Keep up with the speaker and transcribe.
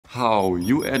how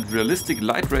you add realistic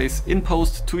light rays in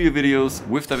post to your videos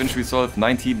with Davinci Resolve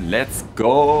 19. Let's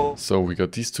go! So we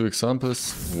got these two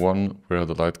examples, one where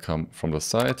the light comes from the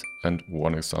side and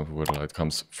one example where the light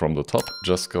comes from the top.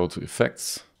 Just go to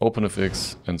Effects, open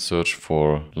FX and search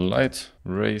for light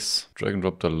rays. Drag and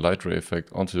drop the light ray effect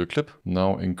onto your clip.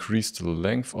 Now increase the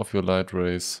length of your light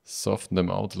rays, soften them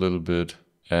out a little bit,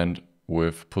 and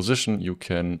with position you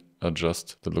can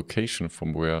adjust the location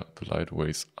from where the light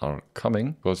rays are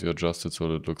coming. Because you adjust it so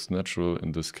that it looks natural.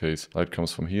 In this case, light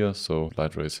comes from here, so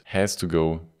light rays has to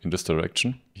go in this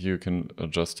direction. Here you can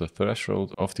adjust the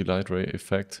threshold of the light ray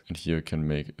effect, and here you can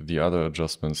make the other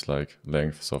adjustments like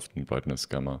length, soften, brightness,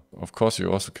 gamma. Of course,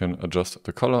 you also can adjust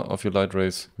the color of your light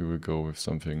rays. We will go with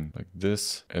something like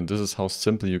this, and this is how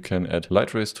simple you can add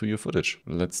light rays to your footage.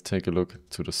 Let's take a look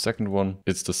to the second one.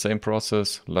 It's the same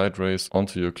process, light rays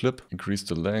onto your clip, increase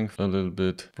the length a little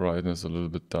bit, brightness a little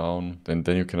bit down, and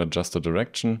then you can adjust the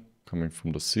direction coming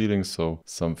from the ceiling, so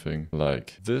something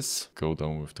like this. Go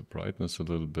down with the brightness a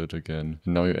little bit again.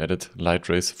 And now you added light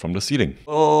rays from the ceiling.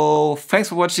 Oh, thanks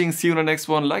for watching. See you in the next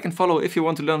one. Like and follow if you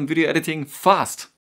want to learn video editing fast.